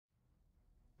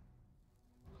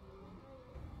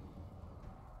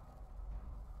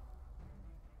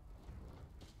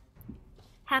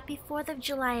Happy 4th of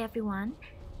July everyone!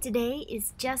 Today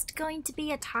is just going to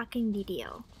be a talking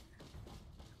video.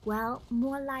 Well,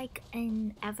 more like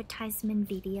an advertisement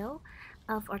video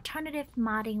of alternative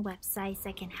modding websites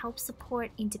that can help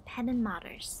support independent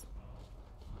modders.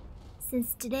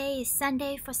 Since today is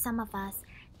Sunday for some of us,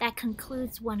 that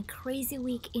concludes one crazy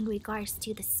week in regards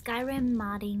to the Skyrim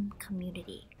modding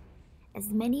community.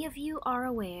 As many of you are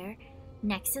aware,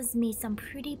 Nexus made some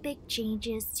pretty big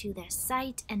changes to their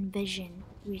site and vision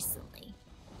recently.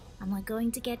 I'm not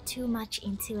going to get too much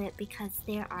into it because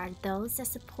there are those that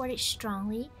support it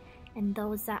strongly and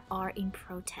those that are in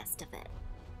protest of it.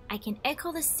 I can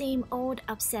echo the same old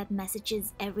upset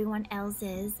messages everyone else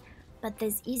is, but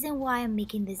this isn't why I'm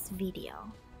making this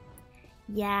video.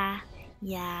 Yeah,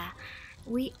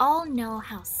 we all know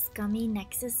how scummy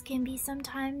Nexus can be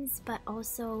sometimes, but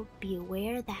also be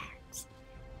aware that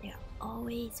they're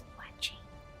always watching.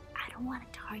 I don't want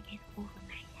a target over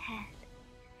my head.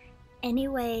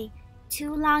 Anyway,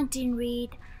 too long didn't read.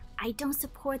 I don't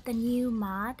support the new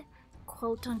mod,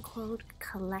 quote-unquote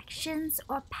collections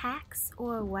or packs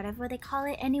or whatever they call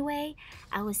it anyway.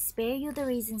 I will spare you the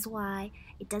reasons why.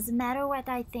 It doesn't matter what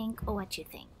I think or what you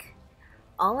think.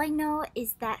 All I know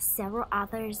is that several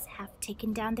others have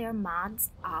taken down their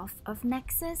mods off of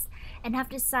Nexus and have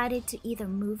decided to either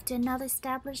move to another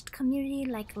established community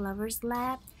like Lovers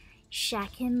Lab,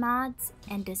 Shakin Mods,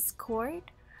 and Discord.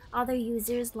 Other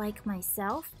users like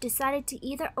myself decided to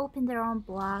either open their own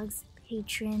blogs,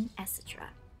 Patreon, etc.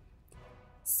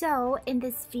 So in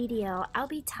this video, I'll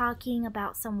be talking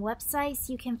about some websites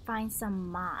you can find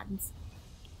some mods.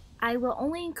 I will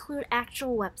only include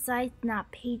actual websites,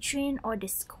 not Patreon or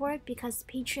Discord, because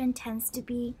Patreon tends to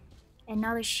be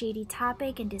another shady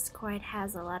topic and Discord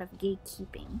has a lot of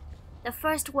gatekeeping. The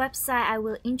first website I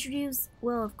will introduce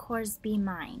will of course be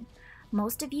mine.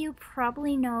 Most of you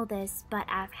probably know this, but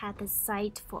I've had this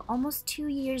site for almost 2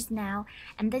 years now,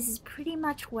 and this is pretty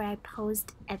much where I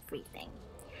post everything.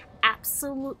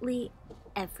 Absolutely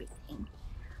everything.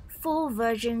 Full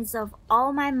versions of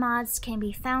all my mods can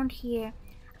be found here.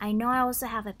 I know I also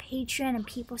have a Patreon and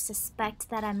people suspect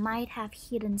that I might have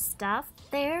hidden stuff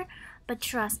there, but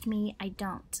trust me, I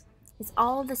don't. It's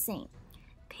all the same.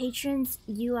 Patreon's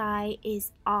UI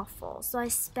is awful, so I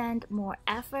spend more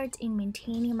effort in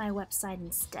maintaining my website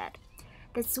instead.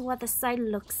 That's what the site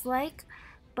looks like,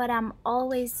 but I'm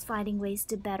always finding ways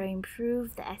to better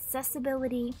improve the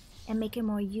accessibility and make it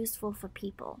more useful for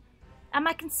people. I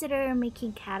might consider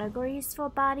making categories for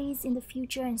bodies in the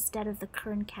future instead of the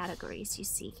current categories you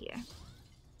see here.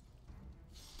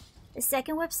 The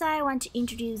second website I want to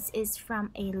introduce is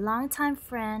from a longtime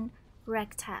friend,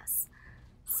 Rectas.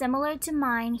 Similar to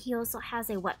mine, he also has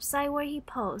a website where he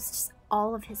posts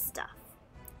all of his stuff.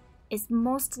 It's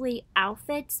mostly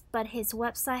outfits, but his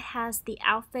website has the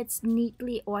outfits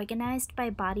neatly organized by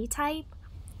body type.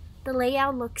 The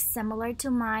layout looks similar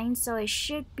to mine, so it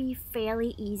should be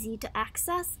fairly easy to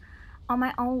access. On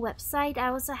my own website, I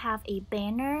also have a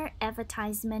banner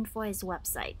advertisement for his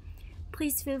website.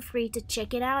 Please feel free to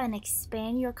check it out and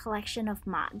expand your collection of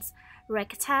mods.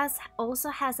 Rectas also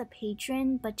has a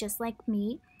Patreon, but just like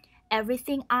me,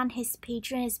 everything on his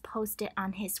Patreon is posted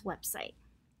on his website.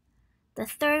 The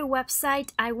third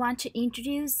website I want to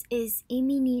introduce is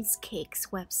Amy Needs Cake's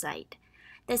website.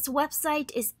 This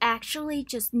website is actually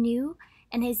just new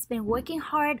and he's been working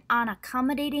hard on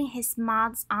accommodating his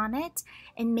mods on it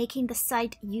and making the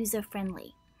site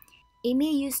user-friendly.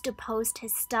 Amy used to post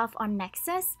his stuff on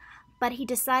Nexus, but he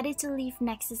decided to leave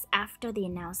Nexus after the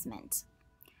announcement.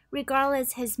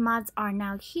 Regardless, his mods are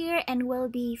now here and will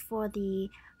be for the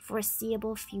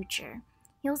foreseeable future.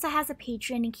 He also has a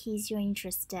Patreon in case you're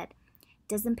interested.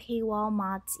 Doesn't paywall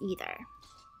mods either.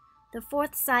 The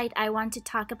fourth site I want to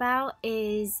talk about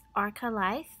is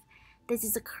ArcaLive. This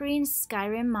is a Korean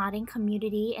Skyrim modding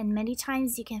community and many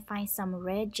times you can find some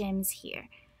rare gems here.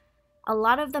 A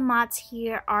lot of the mods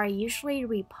here are usually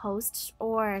reposts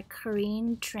or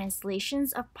Korean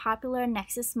translations of popular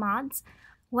Nexus mods.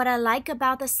 What I like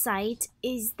about the site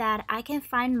is that I can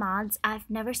find mods I've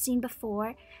never seen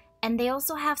before, and they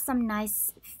also have some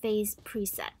nice phase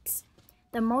presets.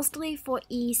 They're mostly for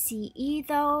ECE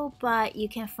though, but you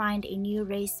can find a new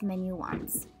race menu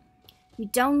ones. You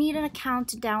don't need an account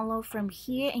to download from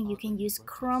here, and you can use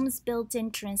Chrome's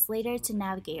built-in translator to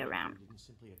navigate around.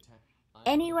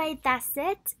 Anyway, that's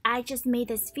it. I just made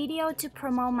this video to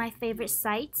promote my favorite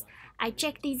sites. I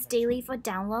check these daily for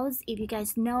downloads. If you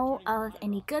guys know of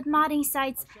any good modding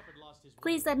sites,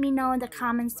 please let me know in the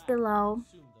comments below.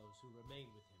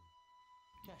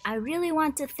 I really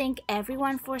want to thank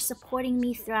everyone for supporting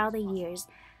me throughout the years.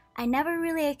 I never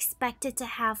really expected to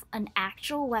have an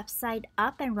actual website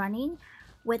up and running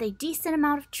with a decent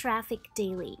amount of traffic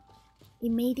daily. It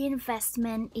made the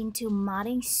investment into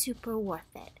modding super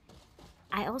worth it.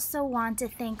 I also want to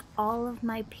thank all of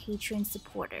my Patreon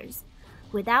supporters.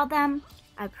 Without them,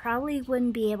 I probably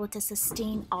wouldn't be able to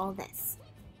sustain all this.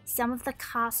 Some of the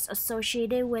costs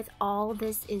associated with all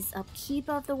this is upkeep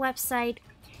of the website,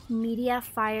 media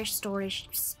file storage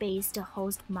space to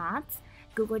host mods,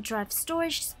 Google Drive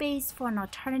storage space for an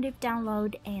alternative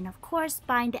download, and of course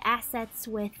buying the assets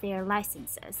with their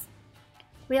licenses.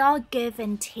 We all give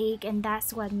and take, and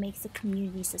that's what makes the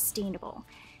community sustainable.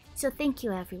 So thank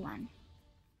you everyone.